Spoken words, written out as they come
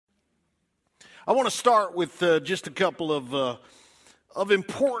I want to start with just a couple of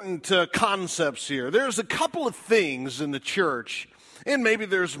important concepts here. There's a couple of things in the church, and maybe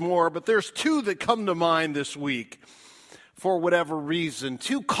there's more, but there's two that come to mind this week for whatever reason.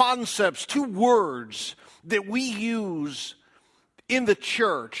 Two concepts, two words that we use in the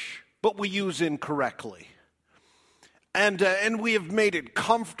church, but we use incorrectly. And we have made it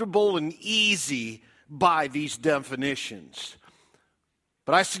comfortable and easy by these definitions.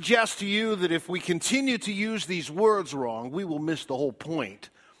 But I suggest to you that if we continue to use these words wrong, we will miss the whole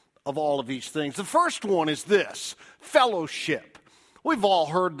point of all of these things. The first one is this: fellowship. We've all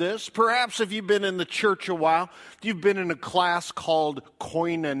heard this. Perhaps if you've been in the church a while, you've been in a class called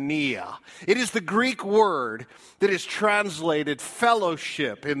koinonia. It is the Greek word that is translated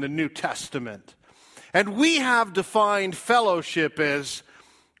fellowship in the New Testament. And we have defined fellowship as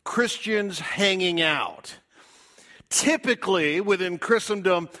Christians hanging out. Typically, within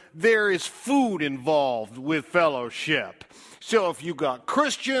Christendom, there is food involved with fellowship. So if you got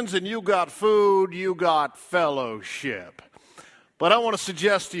Christians and you got food, you got fellowship. But I want to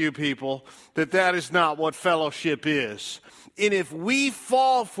suggest to you people that that is not what fellowship is. And if we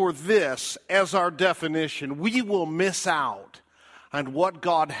fall for this as our definition, we will miss out on what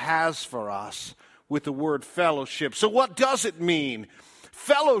God has for us with the word fellowship. So what does it mean?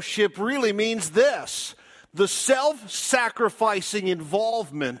 Fellowship really means this: the self-sacrificing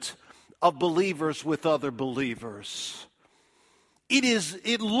involvement of believers with other believers.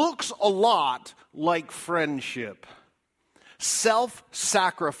 It looks a lot like friendship.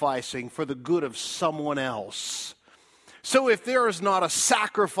 Self-sacrificing for the good of someone else. So if there is not a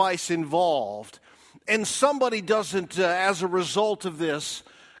sacrifice involved, and somebody doesn't, as a result of this,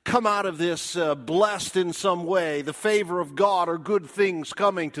 come out of this blessed in some way, the favor of God or good things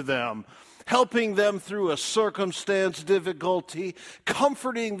coming to them, helping them through a circumstance, difficulty,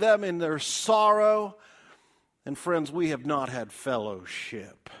 comforting them in their sorrow. And friends, we have not had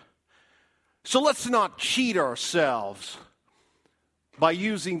fellowship. So let's not cheat ourselves by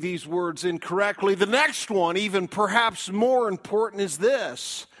using these words incorrectly. The next one, even perhaps more important, is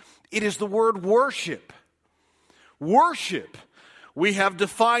this. It is the word worship. Worship. We have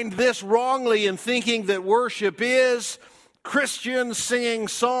defined this wrongly in thinking that worship is Christians singing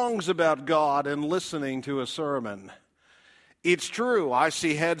songs about God and listening to a sermon. It's true. I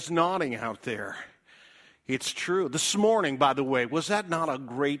see heads nodding out there. It's true. This morning, by the way, was that not a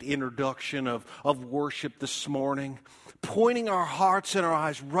great introduction of worship this morning? Pointing our hearts and our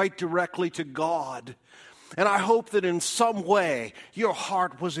eyes right directly to God. And I hope that in some way your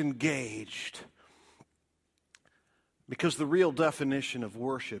heart was engaged. Because the real definition of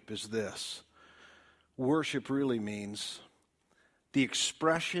worship is this. Worship really means the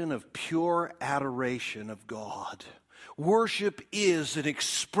expression of pure adoration of God. Worship is an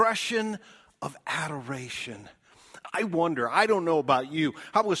expression of adoration. I wonder, I don't know about you,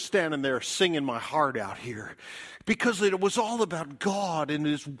 I was standing there singing my heart out here because it was all about God and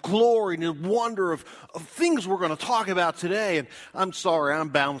His glory and His wonder of things we're going to talk about today. And I'm sorry, I'm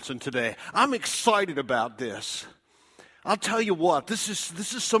bouncing today. I'm excited about this. I'll tell you what, this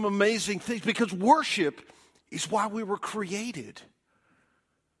is some amazing things, because worship is why we were created.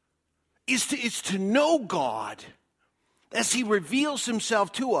 It's to know God as He reveals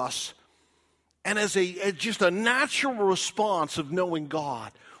Himself to us, and as just a natural response of knowing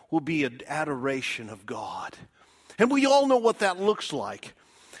God will be an adoration of God. And we all know what that looks like.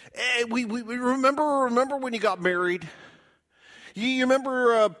 We remember when you got married? You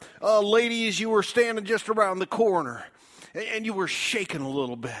remember, ladies, you were standing just around the corner, and you were shaking a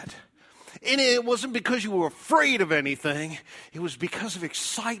little bit. And it wasn't because you were afraid of anything. It was because of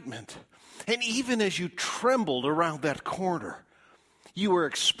excitement. And even as you trembled around that corner, you were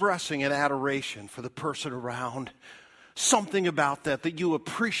expressing an adoration for the person around. Something about that you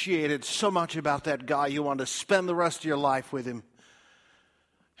appreciated so much about that guy, you wanted to spend the rest of your life with him.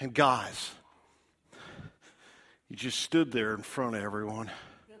 And guys, you just stood there in front of everyone.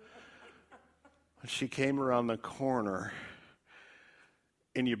 And she came around the corner,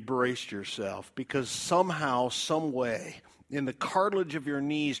 and you braced yourself, because somehow, some way, in the cartilage of your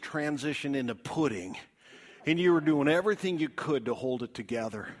knees transitioned into pudding, and you were doing everything you could to hold it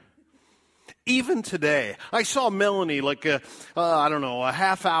together. Even today, I saw Melanie a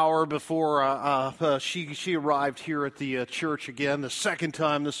half hour before she arrived here at the church again, the second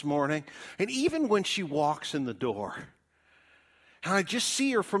time this morning. And even when she walks in the door, and I just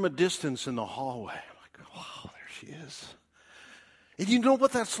see her from a distance in the hallway, I'm like, wow, there she is. And you know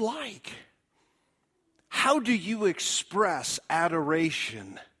what that's like. How do you express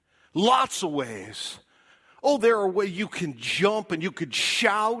adoration? Lots of ways. Oh, there are ways you can jump and you could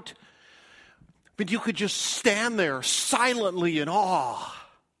shout. But you could just stand there silently in awe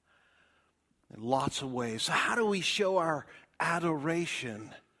in lots of ways. So how do we show our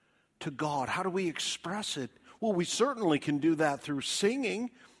adoration to God? How do we express it? Well, we certainly can do that through singing,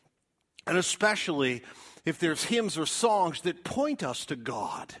 and especially if there's hymns or songs that point us to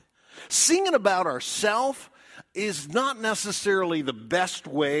God. Singing about ourselves is not necessarily the best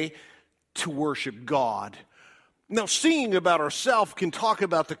way to worship God. Now, singing about ourselves can talk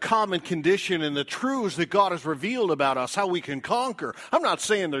about the common condition and the truths that God has revealed about us, how we can conquer. I'm not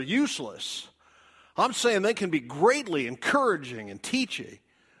saying they're useless. I'm saying they can be greatly encouraging and teaching.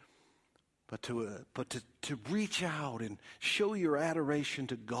 But to reach out and show your adoration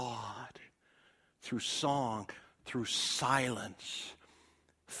to God through song, through silence,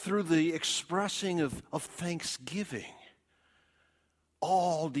 through the expressing of thanksgiving.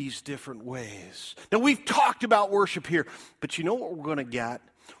 All these different ways. Now, we've talked about worship here, but you know what we're going to get?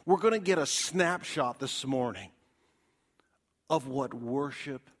 We're going to get a snapshot this morning of what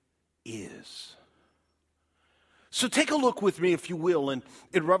worship is. So take a look with me, if you will, in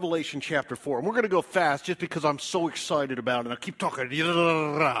Revelation chapter 4. And we're going to go fast just because I'm so excited about it. I keep talking. So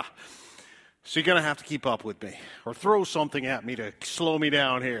you're going to have to keep up with me or throw something at me to slow me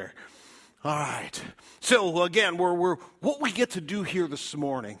down here. All right. So again, what we get to do here this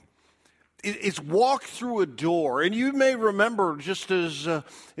morning is walk through a door. And you may remember, just as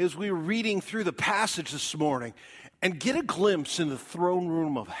we were reading through the passage this morning, and get a glimpse in the throne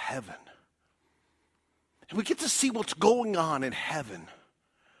room of heaven. And we get to see what's going on in heaven.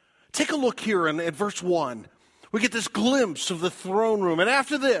 Take a look here at verse 1. We get this glimpse of the throne room. And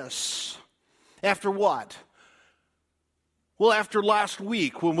after this, after what? Well, after last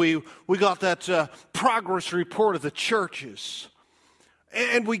week when we got that progress report of the churches,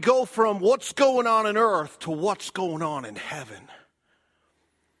 and we go from what's going on in earth to what's going on in heaven.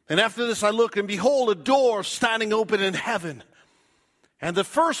 And after this I looked, and behold, a door standing open in heaven. And the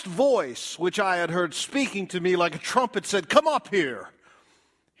first voice which I had heard speaking to me like a trumpet said, "Come up here,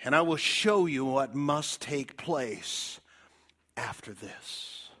 and I will show you what must take place after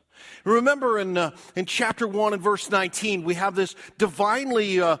this." Remember in chapter 1 and verse 19, we have this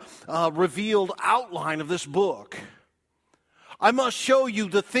divinely revealed outline of this book. I must show you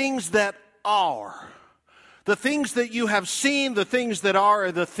the things that are. The things that you have seen, the things that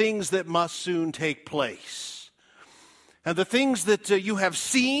are the things that must soon take place. And the things that you have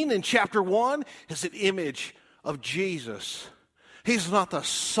seen in chapter 1 is an image of Jesus. He's not the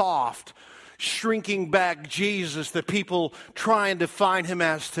soft, shrinking back Jesus that people try and define him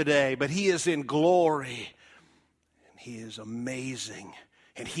as today, but he is in glory, and he is amazing,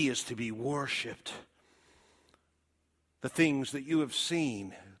 and he is to be worshiped. The things that you have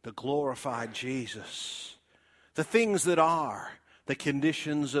seen, the glorified Jesus, the things that are, the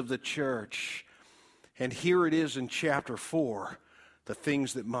conditions of the church, and here it is in chapter 4, the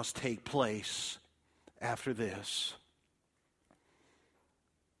things that must take place after this.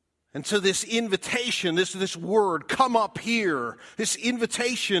 And so this invitation, this word, "come up here," this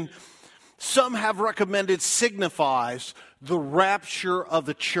invitation, some have recommended signifies the rapture of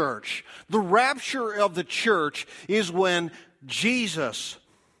the church. The rapture of the church is when Jesus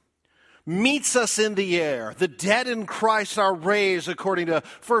meets us in the air. The dead in Christ are raised, according to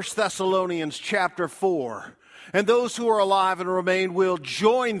 1 Thessalonians chapter 4. And those who are alive and remain will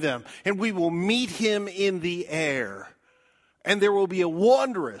join them, and we will meet him in the air. And there will be a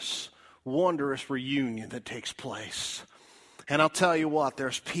wondrous reunion that takes place. And I'll tell you what,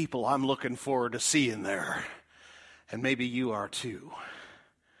 there's people I'm looking forward to seeing there. And maybe you are too.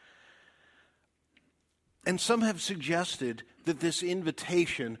 And some have suggested that this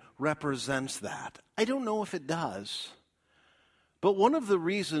invitation represents that. I don't know if it does. But one of the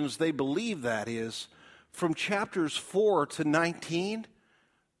reasons they believe that is, from chapters 4 to 19,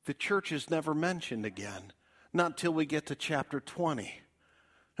 the church is never mentioned again. Not till we get to chapter 20.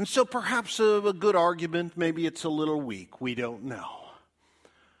 And so perhaps a good argument, maybe it's a little weak, we don't know.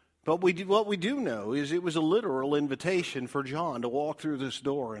 But what we do know is it was a literal invitation for John to walk through this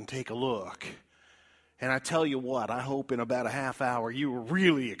door and take a look. And I tell you what, I hope in about a half hour you were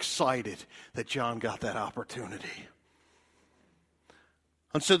really excited that John got that opportunity.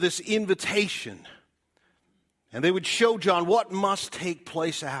 And so this invitation, and they would show John what must take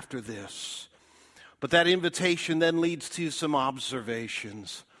place after this. But that invitation then leads to some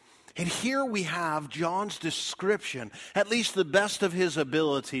observations. And here we have John's description, at least the best of his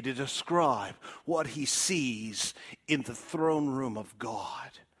ability to describe what he sees in the throne room of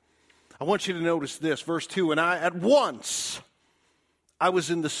God. I want you to notice this, verse 2, "And at once I was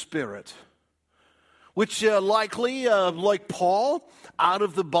in the Spirit, which likely, like Paul, out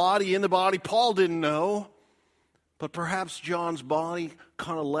of the body, in the body, Paul didn't know. But perhaps John's body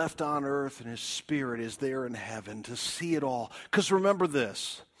kind of left on earth and his spirit is there in heaven to see it all. Because remember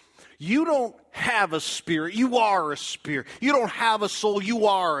this, you don't have a spirit, you are a spirit. You don't have a soul, you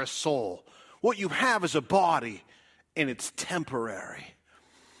are a soul. What you have is a body, and it's temporary.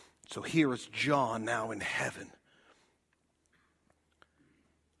 So here is John now in heaven.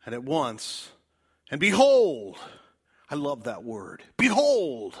 And at once, and behold, I love that word,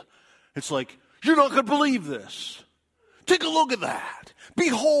 behold. It's like, you're not going to believe this. Take a look at that.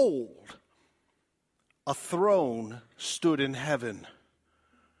 Behold, a throne stood in heaven,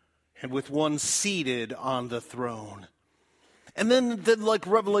 and with one seated on the throne. And then like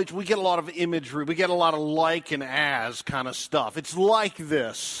Revelation, we get a lot of imagery. We get a lot of like and as kind of stuff. It's like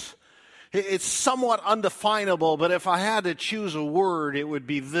this. It's somewhat undefinable, but if I had to choose a word, it would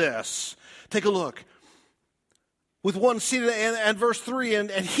be this. Take a look. With one seated, and verse 3,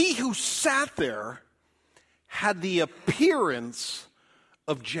 and he who sat there had the appearance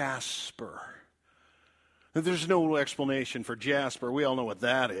of jasper. There's no explanation for jasper. We all know what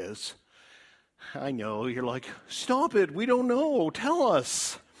that is. I know, you're like, stop it, we don't know, tell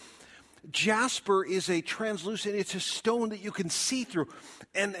us. Jasper is a translucent, it's a stone that you can see through.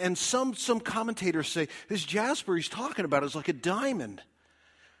 And some commentators say, this jasper he's talking about is like a diamond.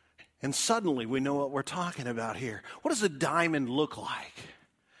 And suddenly we know what we're talking about here. What does a diamond look like?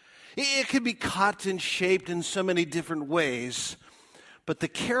 It can be cut and shaped in so many different ways. But the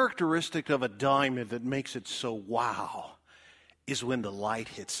characteristic of a diamond that makes it so wow is when the light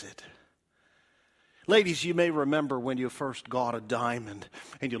hits it. Ladies, you may remember when you first got a diamond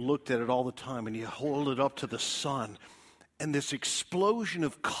and you looked at it all the time and you hold it up to the sun and this explosion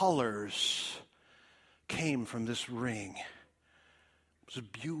of colors came from this ring. It was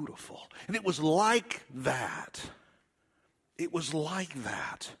beautiful. And it was like that. It was like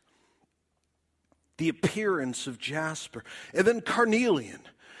that. The appearance of jasper. And then carnelian,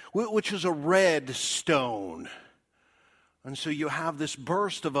 which is a red stone. And so you have this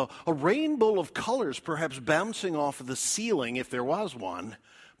burst of a rainbow of colors, perhaps bouncing off of the ceiling, if there was one,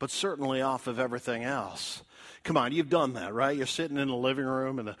 but certainly off of everything else. Come on, you've done that, right? You're sitting in the living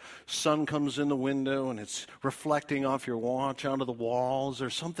room and the sun comes in the window and it's reflecting off your watch onto the walls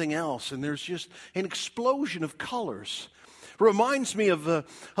or something else, and there's just an explosion of colors. It reminds me of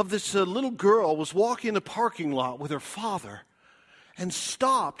this little girl was walking in the parking lot with her father and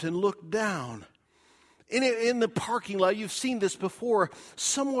stopped and looked down. In the parking lot, you've seen this before,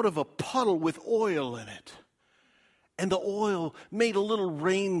 somewhat of a puddle with oil in it. And the oil made a little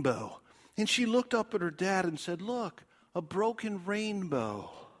rainbow. And she looked up at her dad and said, look, a broken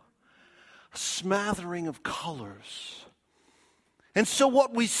rainbow, a smattering of colors. And so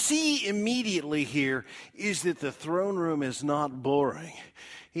what we see immediately here is that the throne room is not boring.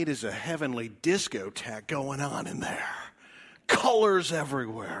 It is a heavenly discotheque going on in there. Colors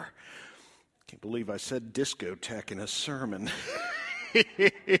everywhere. Can't believe I said discotheque in a sermon.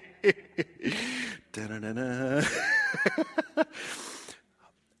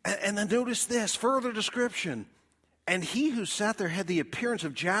 And then notice this, further description. And he who sat there had the appearance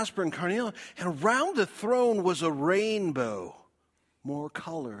of jasper and carnelian, and around the throne was a rainbow, more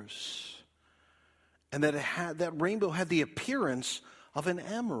colors. And that rainbow had the appearance of an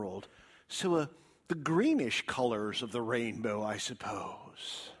emerald. So the greenish colors of the rainbow, I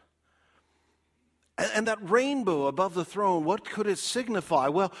suppose. And that rainbow above the throne, what could it signify?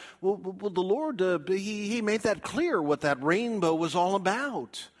 Well, the Lord, he made that clear what that rainbow was all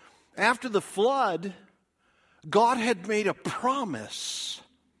about. After the flood, God had made a promise.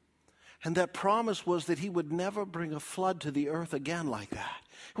 And that promise was that he would never bring a flood to the earth again like that.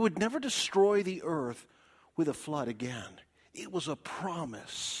 He would never destroy the earth with a flood again. It was a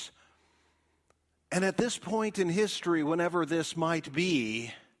promise. And at this point in history, whenever this might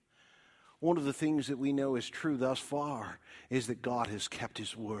be, one of the things that we know is true thus far is that God has kept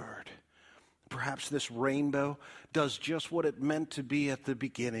his word. Perhaps this rainbow does just what it meant to be at the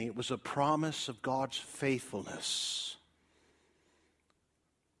beginning. It was a promise of God's faithfulness.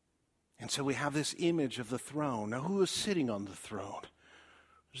 And so we have this image of the throne. Now, who is sitting on the throne?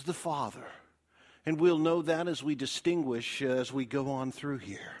 It's the Father. And we'll know that as we distinguish as we go on through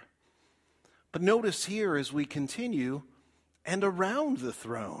here. But notice here as we continue, and around the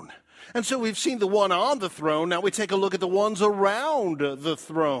throne. And so we've seen the one on the throne. Now we take a look at the ones around the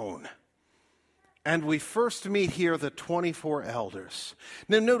throne. And we first meet here the 24 elders.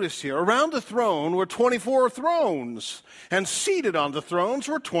 Now notice here, around the throne were 24 thrones, and seated on the thrones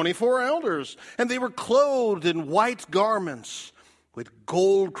were 24 elders. And they were clothed in white garments, with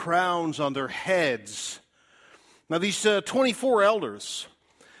gold crowns on their heads. Now these 24 elders,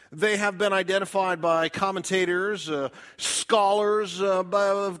 they have been identified by commentators, scholars,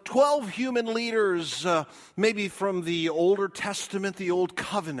 by 12 human leaders, maybe from the Older Testament, the Old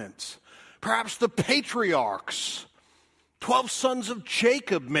Covenant. Perhaps the patriarchs, 12 sons of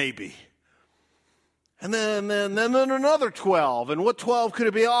Jacob maybe. And then another 12. And what 12 could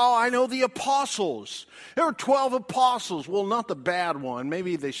it be? Oh, I know, the apostles. There were 12 apostles. Well, not the bad one.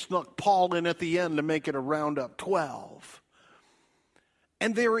 Maybe they snuck Paul in at the end to make it a round up 12.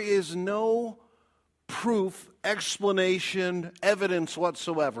 And there is no proof, explanation, evidence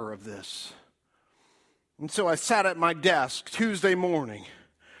whatsoever of this. And so I sat at my desk Tuesday morning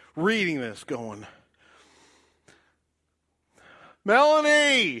reading this going,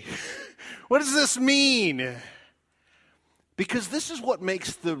 Melanie, what does this mean? Because this is what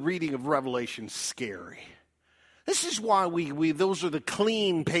makes the reading of Revelation scary. This is why those are the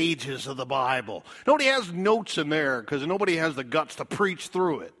clean pages of the Bible. Nobody has notes in there because nobody has the guts to preach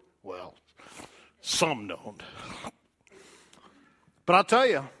through it. Well, some don't. But I'll tell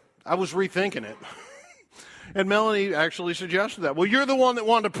you, I was rethinking it. And Melanie actually suggested that. Well, you're the one that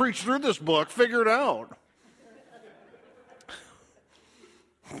wanted to preach through this book. Figure it out.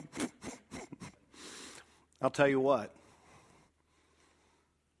 I'll tell you what.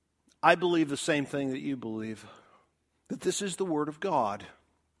 I believe the same thing that you believe. That this is the Word of God.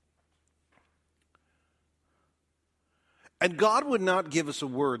 And God would not give us a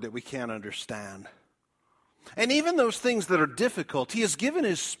word that we can't understand. And even those things that are difficult, He has given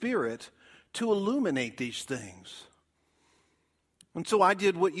His Spirit to illuminate these things. And so I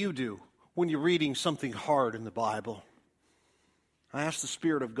did what you do when you're reading something hard in the Bible. I asked the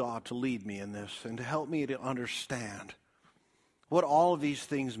Spirit of God to lead me in this and to help me to understand what all of these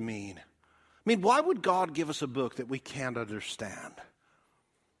things mean. I mean, why would God give us a book that we can't understand?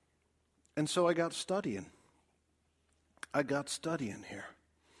 And so I got studying. Here.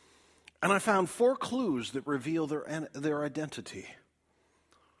 And I found 4 clues that reveal their identity.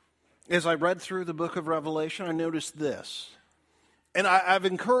 As I read through the book of Revelation, I noticed this. And I've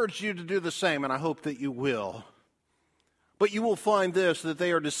encouraged you to do the same, and I hope that you will. But you will find this, that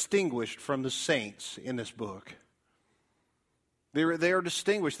they are distinguished from the saints in this book. They are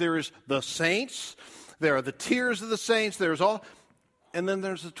distinguished. There is the saints, there are the tiers of the saints, and then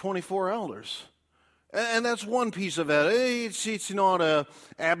there's the 24 elders. And that's one piece of it. It's not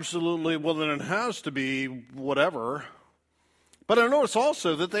absolutely, well, then it has to be whatever. But I notice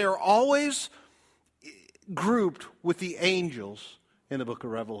also that they are always grouped with the angels in the book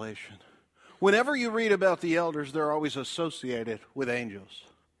of Revelation. Whenever you read about the elders, they're always associated with angels.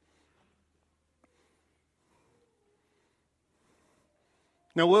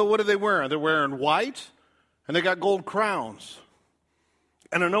 Now, what are they wearing? They're wearing white, and they got gold crowns.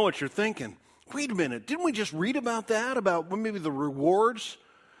 And I know what you're thinking. Wait a minute, didn't we just read about that? About maybe the rewards?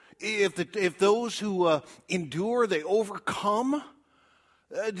 If those who endure, they overcome?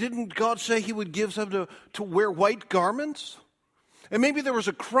 Didn't God say He would give them to wear white garments? And maybe there was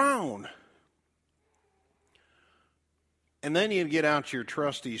a crown. And then you get out your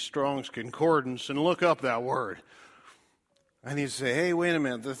trusty Strong's Concordance and look up that word. And you say, hey, wait a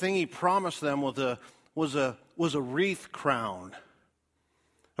minute. The thing He promised them was a wreath crown.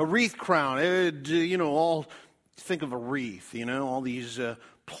 A wreath crown. Think of a wreath, all these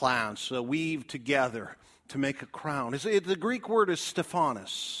plants weaved together to make a crown. The Greek word is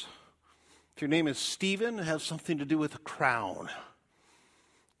Stephanos. If your name is Stephen, it has something to do with a crown.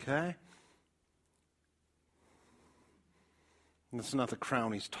 Okay? And that's not the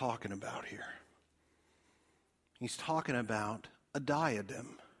crown He's talking about here. He's talking about a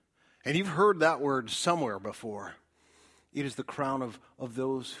diadem. And you've heard that word somewhere before. It is the crown of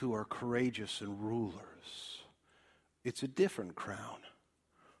those who are courageous and rulers. It's a different crown.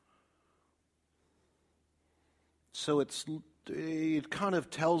 So it kind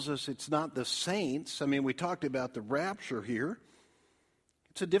of tells us it's not the saints. I mean, we talked about the rapture here.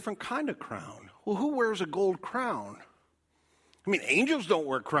 It's a different kind of crown. Well, who wears a gold crown? I mean, angels don't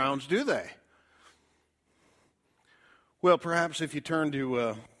wear crowns, do they? Well, perhaps if you turn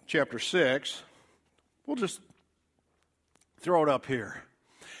to chapter 6, we'll just throw it up here.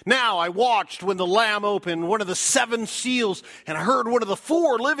 Now I watched when the Lamb opened one of the 7 seals, and I heard one of the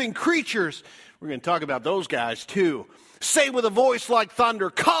 4 living creatures, we're going to talk about those guys too, say with a voice like thunder,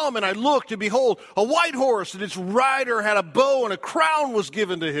 "Come!" And I looked, and behold, a white horse, and its rider had a bow, and a crown was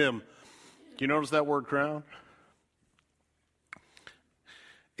given to him. Do you notice that word crown?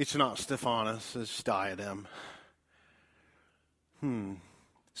 It's not Stephanos, it's diadem.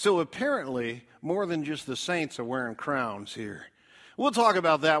 So apparently, more than just the saints are wearing crowns here. We'll talk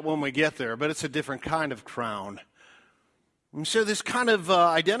about that when we get there, but it's a different kind of crown. And so this kind of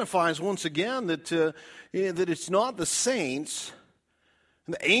identifies once again that it's not the saints.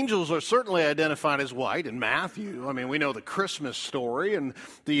 And the angels are certainly identified as white in Matthew. I mean, we know the Christmas story and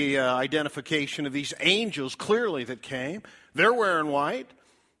the identification of these angels clearly that came. They're wearing white.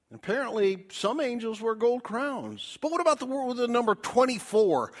 Apparently, some angels wear gold crowns. But what about the number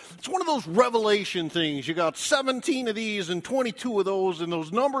 24? It's one of those revelation things. You got 17 of these and 22 of those, and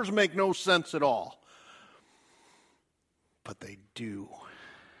those numbers make no sense at all. But they do.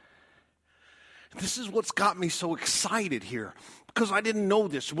 This is what's got me so excited here, because I didn't know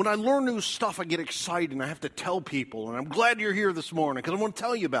this. When I learn new stuff, I get excited, and I have to tell people. And I'm glad you're here this morning, because I want to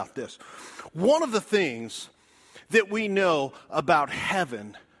tell you about this. One of the things that we know about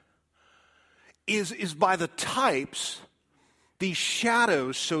heaven is by the types, these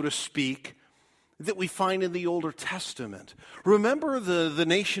shadows, so to speak, that we find in the Older Testament. Remember the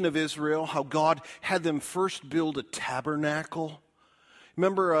nation of Israel, how God had them first build a tabernacle?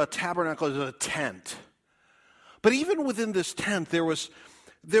 Remember, a tabernacle is a tent. But even within this tent, there was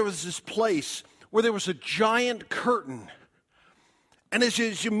this place where there was a giant curtain. And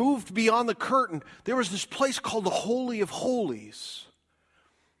as you moved beyond the curtain, there was this place called the Holy of Holies.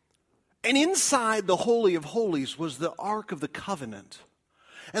 And inside the Holy of Holies was the Ark of the Covenant.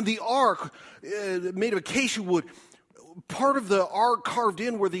 And the Ark, made of acacia wood, part of the Ark carved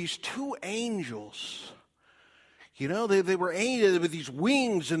in were these two angels. You know, they were aimed with these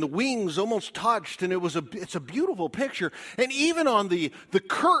wings, and the wings almost touched, and it's a beautiful picture. And even on the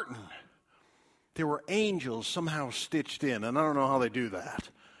curtain, there were angels somehow stitched in, and I don't know how they do that.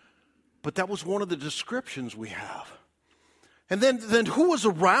 But that was one of the descriptions we have. And then who was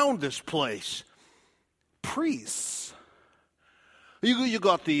around this place? Priests. You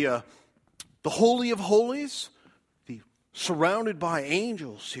got the Holy of Holies, surrounded by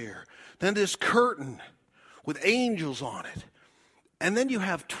angels here. Then this curtain with angels on it. And then you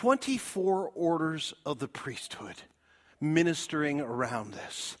have 24 orders of the priesthood ministering around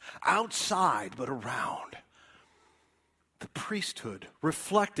this. Outside, but around. The priesthood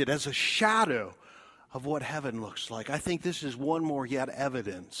reflected as a shadow of what heaven looks like. I think this is one more yet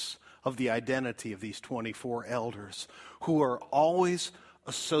evidence of the identity of these 24 elders who are always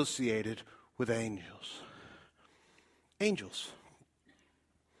associated with angels. Angels.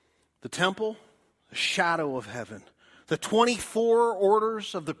 The temple, the shadow of heaven. The 24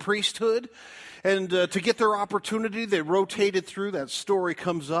 orders of the priesthood. And to get their opportunity, they rotated through. That story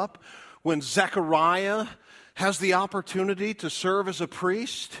comes up when Zechariah has the opportunity to serve as a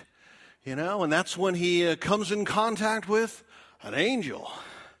priest. You know, and that's when he comes in contact with an angel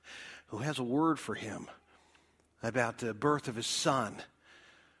who has a word for him about the birth of his son.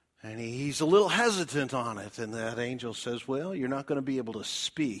 And he's a little hesitant on it. And that angel says, well, you're not going to be able to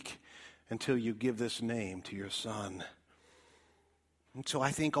speak until you give this name to your son. And so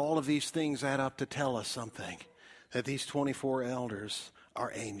I think all of these things add up to tell us something, that these 24 elders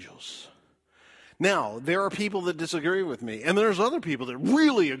are angels. Now, there are people that disagree with me, and there's other people that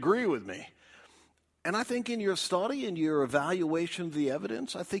really agree with me. And I think in your study and your evaluation of the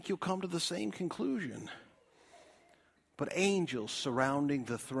evidence, I think you'll come to the same conclusion. But angels surrounding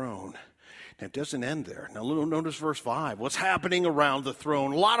the throne. Now, it doesn't end there. Now, notice verse 5. What's happening around the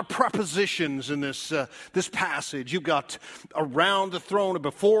throne? A lot of prepositions in this passage. You've got around the throne, and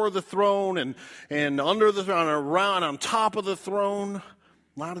before the throne, and under the throne, and around, on top of the throne.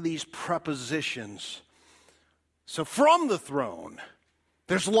 A lot of these prepositions. So from the throne,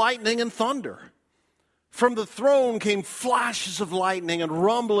 there's lightning and thunder. From the throne came flashes of lightning and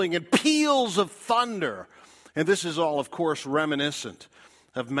rumbling and peals of thunder. And this is all, of course, reminiscent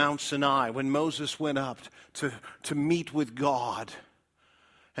of Mount Sinai when Moses went up to meet with God.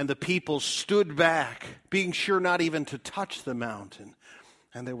 And the people stood back, being sure not even to touch the mountain.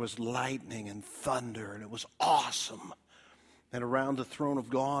 And there was lightning and thunder, and it was awesome. And around the throne of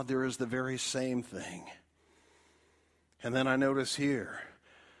God, there is the very same thing. And then I notice here,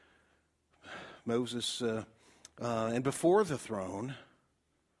 Moses, and before the throne,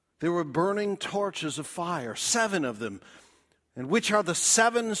 there were burning torches of fire, 7 of them, and which are the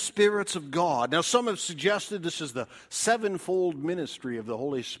 7 spirits of God. Now, some have suggested this is the 7-fold ministry of the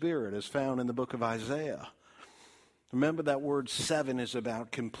Holy Spirit as found in the book of Isaiah. Remember that word 7 is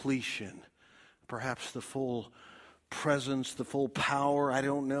about completion, perhaps the full presence, the full power. I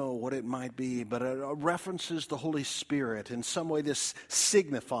don't know what it might be, but it references the Holy Spirit. In some way, this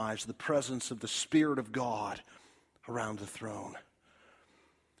signifies the presence of the Spirit of God around the throne.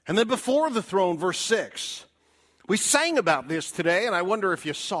 And then before the throne, verse 6, we sang about this today, and I wonder if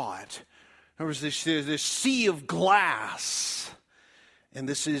you saw it. There was this sea of glass, And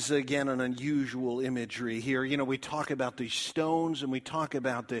this is, again, an unusual imagery here. You know, we talk about these stones and we talk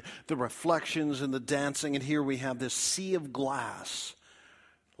about the reflections and the dancing. And here we have this sea of glass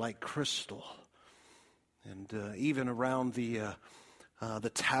like crystal. And even around the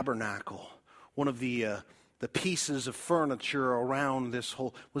tabernacle, one of the pieces of furniture around this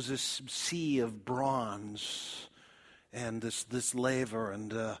whole was this sea of bronze. And this laver,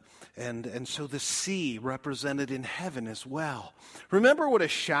 and so the sea represented in heaven as well. Remember what a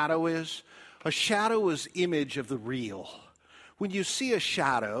shadow is? A shadow is image of the real. When you see a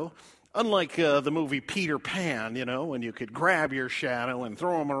shadow, unlike the movie Peter Pan, you know, when you could grab your shadow and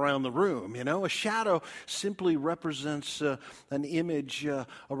throw them around the room, you know, a shadow simply represents an image, a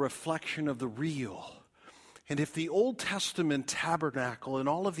reflection of the real. And if the Old Testament tabernacle and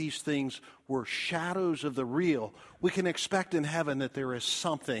all of these things were shadows of the real, we can expect in heaven that there is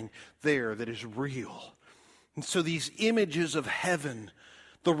something there that is real. And so these images of heaven,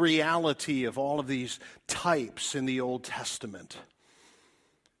 the reality of all of these types in the Old Testament.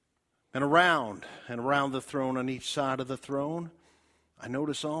 And around the throne, on each side of the throne, I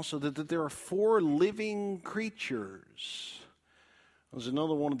notice also that there are 4 living creatures. There's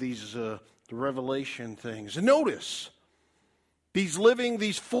another one of these the Revelation things. And notice, these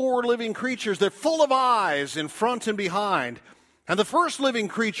 4 living creatures, they're full of eyes in front and behind. And the first living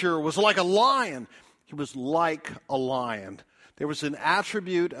creature was like a lion. He was like a lion. There was an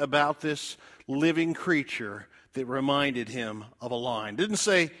attribute about this living creature that reminded him of a lion. Didn't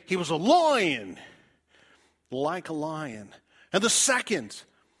say he was a lion, like a lion. And the second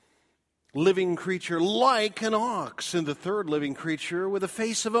living creature like an ox, and the third living creature with the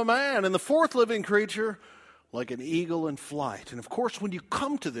face of a man, and the fourth living creature like an eagle in flight. And of course, when you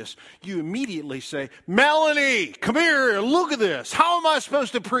come to this, you immediately say, Melanie, come here, look at this. How am I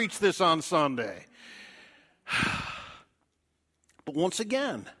supposed to preach this on Sunday? But once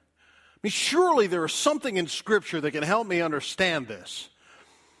again, I mean, surely there is something in Scripture that can help me understand this.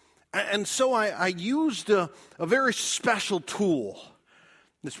 And so I used a very special tool.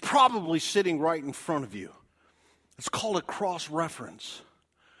 It's probably sitting right in front of you. It's called a cross-reference.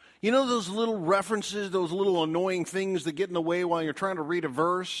 You know those little references, those little annoying things that get in the way while you're trying to read a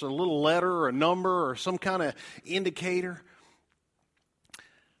verse, a little letter or a number or some kind of indicator?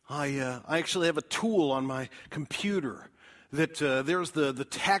 I actually have a tool on my computer that there's the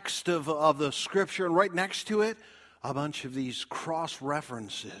text of the Scripture, and right next to it, a bunch of these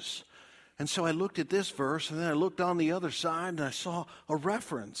cross-references. And so I looked at this verse, and then I looked on the other side, and I saw a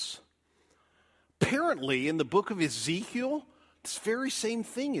reference. Apparently, in the book of Ezekiel, this very same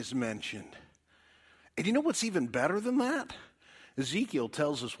thing is mentioned. And you know what's even better than that? Ezekiel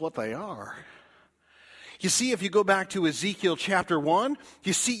tells us what they are. You see, if you go back to Ezekiel chapter 1,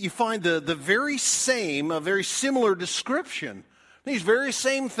 you find the very same, a very similar description. These very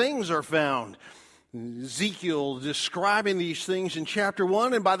same things are found. Ezekiel describing these things in chapter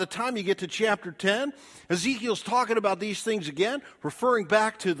 1, and by the time you get to chapter 10, Ezekiel's talking about these things again, referring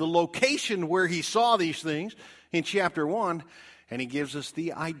back to the location where he saw these things in chapter 1, and he gives us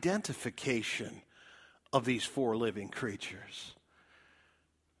the identification of these 4 living creatures.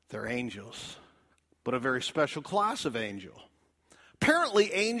 They're angels, but a very special class of angel.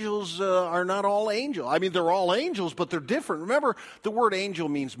 Apparently, angels are not all angels. I mean, they're all angels, but they're different. Remember, the word angel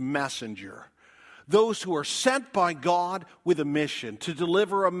means messenger. Those who are sent by God with a mission to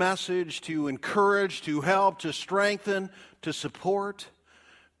deliver a message, to encourage, to help, to strengthen, to support.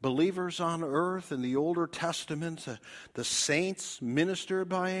 Believers on earth in the Older Testament, the saints ministered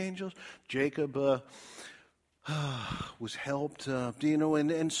by angels. Jacob was helped,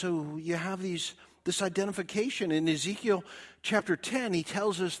 and so you have this identification. In Ezekiel chapter 10, he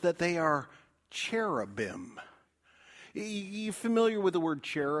tells us that they are cherubim. You familiar with the word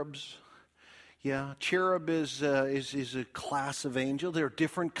cherubs? Yeah, cherub is a class of angel. There are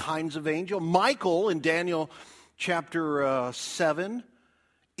different kinds of angel. Michael in Daniel chapter 7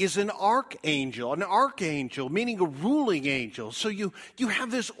 is an archangel meaning a ruling angel. So you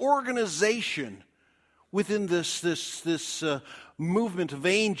have this organization within this movement of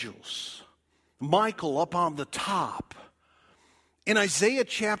angels. Michael up on the top. In Isaiah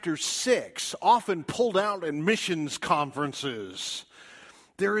chapter 6, often pulled out in missions conferences,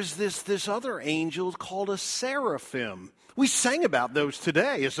 there is this other angel called a seraphim. We sang about those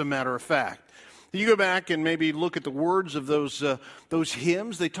today, as a matter of fact. You go back and maybe look at the words of those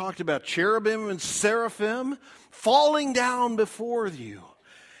hymns. They talked about cherubim and seraphim falling down before you.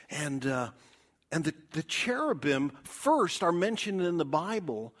 And the cherubim first are mentioned in the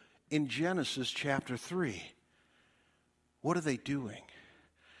Bible in Genesis chapter 3. What are they doing?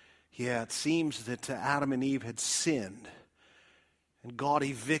 Yeah, it seems that Adam and Eve had sinned. And God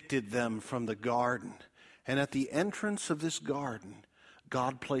evicted them from the garden. And at the entrance of this garden,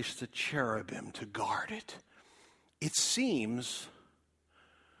 God placed a cherubim to guard it. It seems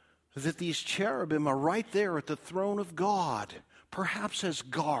that these cherubim are right there at the throne of God, perhaps as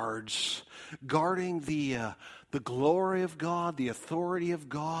guards, guarding the glory of God, the authority of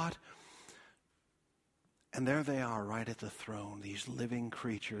God. And there they are right at the throne, these living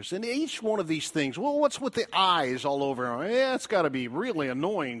creatures. And each one of these things, well, what's with the eyes all over? Yeah, it's got to be really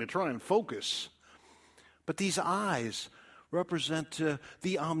annoying to try and focus. But these eyes represent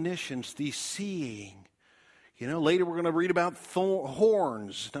the omniscience, the seeing. You know, later we're going to read about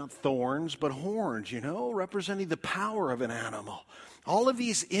horns, not thorns, but horns, representing the power of an animal. All of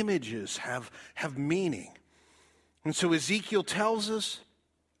these images have meaning. And so Ezekiel tells us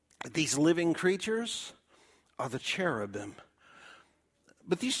that these living creatures are the cherubim.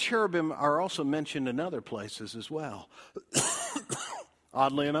 But these cherubim are also mentioned in other places as well.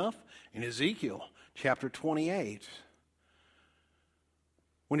 Oddly enough, in Ezekiel chapter 28,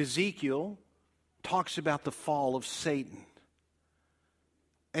 when Ezekiel talks about the fall of Satan.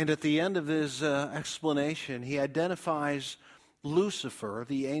 And at the end of his explanation, he identifies Lucifer,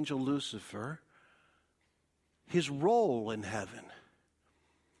 the angel Lucifer, his role in heaven.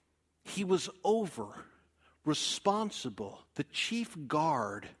 He was responsible, the chief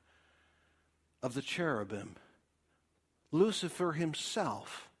guard of the cherubim. Lucifer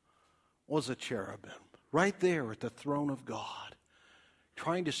himself was a cherubim, right there at the throne of God,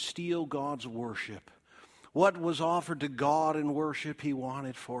 trying to steal God's worship. What was offered to God in worship, he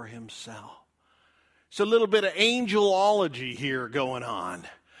wanted for himself. It's a little bit of angelology here going on.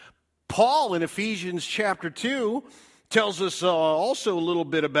 Paul in Ephesians chapter 2 tells us also a little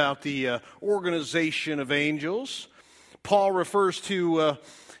bit about the organization of angels. Paul refers to,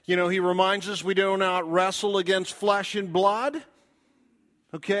 he reminds us we do not wrestle against flesh and blood.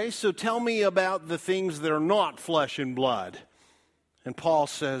 Okay, so tell me about the things that are not flesh and blood. And Paul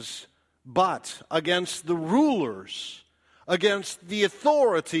says, but against the rulers, against the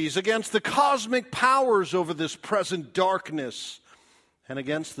authorities, against the cosmic powers over this present darkness, and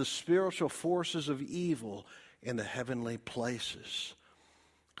against the spiritual forces of evil in the heavenly places.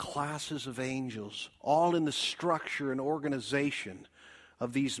 Classes of angels, all in the structure and organization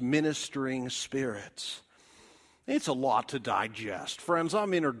of these ministering spirits. It's a lot to digest. Friends,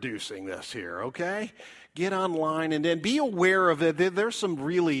 I'm introducing this here, okay? Get online and then be aware of it. There's some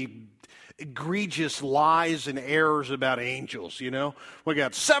really egregious lies and errors about angels, We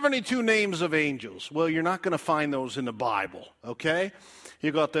got 72 names of angels. Well, you're not going to find those in the Bible, okay?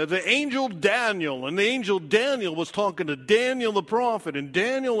 You got the angel Daniel, and the angel Daniel was talking to Daniel the prophet, and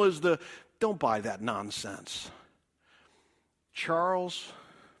Daniel is don't buy that nonsense.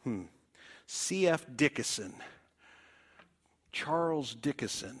 C.F. Dickinson. Charles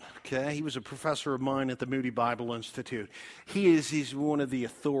Dickinson, okay? He was a professor of mine at the Moody Bible Institute. He's one of the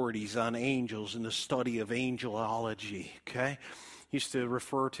authorities on angels in the study of angelology, okay? Used to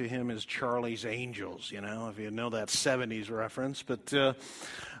refer to him as Charlie's Angels, if you know that 70s reference. But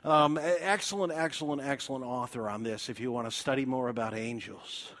excellent author on this if you want to study more about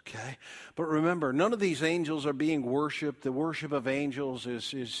angels, okay? But remember, none of these angels are being worshipped. The worship of angels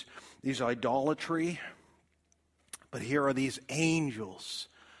is idolatry. But here are these angels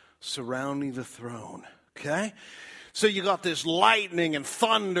surrounding the throne, okay? So you got this lightning and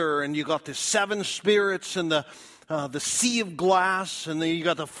thunder, and you got the seven spirits and the sea of glass, and then you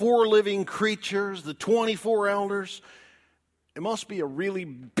got the four living creatures, the 24 elders. It must be a really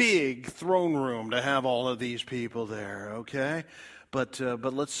big throne room to have all of these people there, okay? But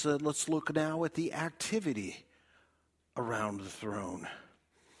let's look now at the activity around the throne.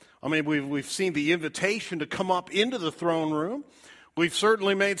 I mean, we've seen the invitation to come up into the throne room. We've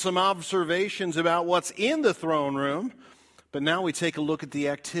certainly made some observations about what's in the throne room. But now we take a look at the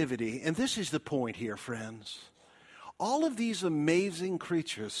activity. And this is the point here, friends. All of these amazing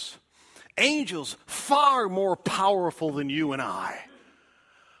creatures, angels far more powerful than you and I.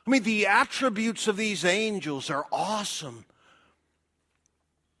 I mean, the attributes of these angels are awesome.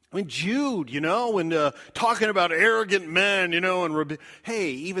 I mean, Jude, and talking about arrogant men, and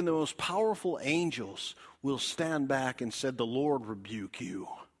hey, even the most powerful angels will stand back and said, the Lord rebuke you.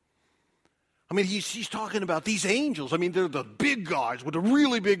 I mean, he's talking about these angels. I mean, they're the big guys with a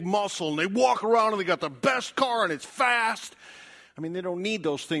really big muscle, and they walk around and they got the best car and it's fast. I mean, they don't need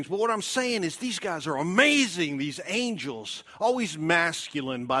those things. But what I'm saying is these guys are amazing, these angels. Always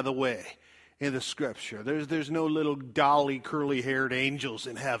masculine, by the way. In the scripture. There's no little dolly, curly-haired angels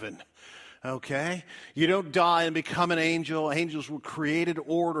in heaven, okay? You don't die and become an angel. Angels were created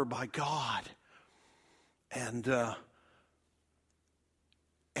order by God. And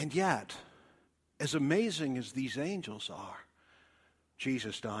And yet, as amazing as these angels are,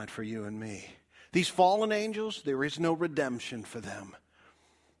 Jesus died for you and me. These fallen angels, there is no redemption for them.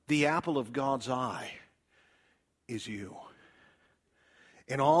 The apple of God's eye is you.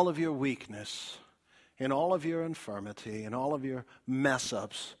 In all of your weakness, in all of your infirmity, in all of your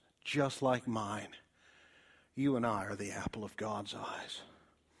mess-ups, just like mine, you and I are the apple of God's eyes.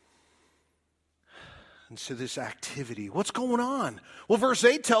 And so this activity, what's going on? Well, verse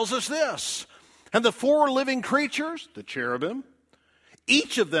 8 tells us this. And the four living creatures, the cherubim,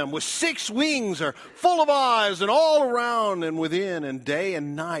 each of them with 6 wings are full of eyes and all around and within, and day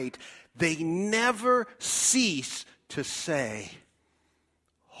and night, they never cease to say,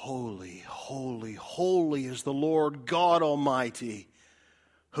 Holy, holy, holy is the Lord God Almighty,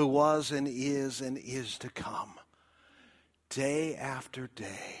 who was and is to come. Day after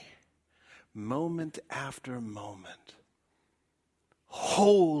day, moment after moment.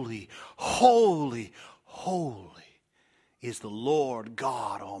 Holy, holy, holy is the Lord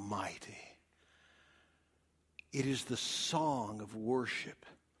God Almighty. It is the song of worship.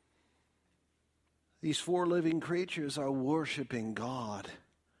 These 4 living creatures are worshiping God.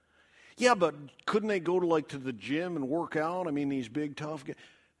 Yeah, but couldn't they go to the gym and work out? I mean, these big, tough guys.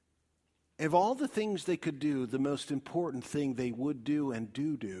 Of all the things they could do, the most important thing they would do and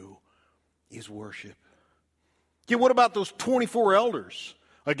do is worship. Yeah, what about those 24 elders?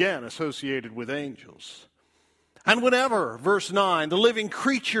 Again, associated with angels. And whenever, verse 9, the living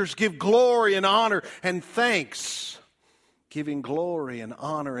creatures give glory and honor and thanks, giving glory and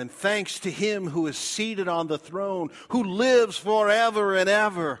honor and thanks to him who is seated on the throne, who lives forever and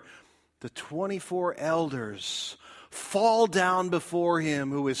ever. The 24 elders fall down before him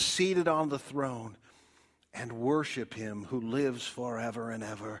who is seated on the throne and worship him who lives forever and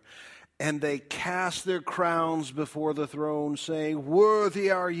ever. And they cast their crowns before the throne, saying, Worthy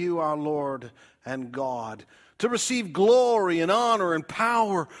are you, our Lord and God, to receive glory and honor and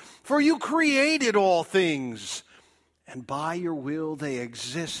power, for you created all things, and by your will they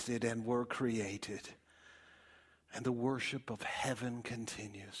existed and were created. And the worship of heaven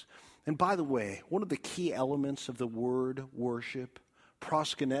continues. And by the way, one of the key elements of the word worship,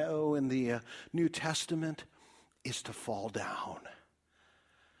 proskuneo in the New Testament, is to fall down.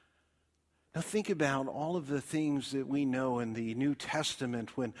 Now think about all of the things that we know in the New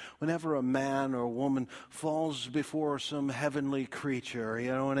Testament whenever a man or a woman falls before some heavenly creature,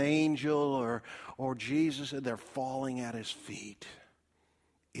 an angel or Jesus, and they're falling at his feet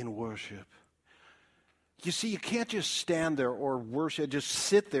in worship. You see, you can't just stand there or worship, just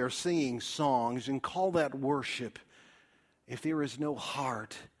sit there singing songs and call that worship if there is no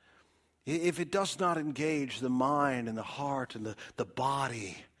heart, if it does not engage the mind and the heart and the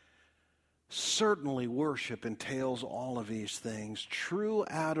body. Certainly worship entails all of these things. True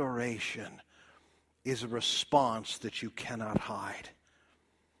adoration is a response that you cannot hide.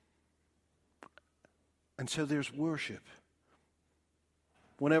 And so there's worship.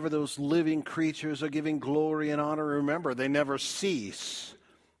 Whenever those living creatures are giving glory and honor, remember, they never cease.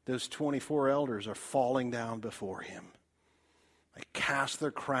 Those 24 elders are falling down before him. They cast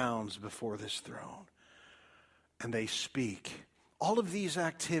their crowns before this throne. And they speak. All of these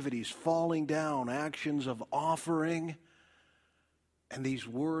activities, falling down, actions of offering, and these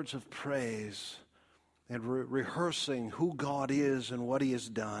words of praise, and rehearsing who God is and what he has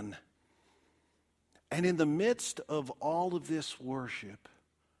done. And in the midst of all of this worship,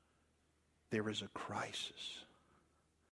 there is a crisis.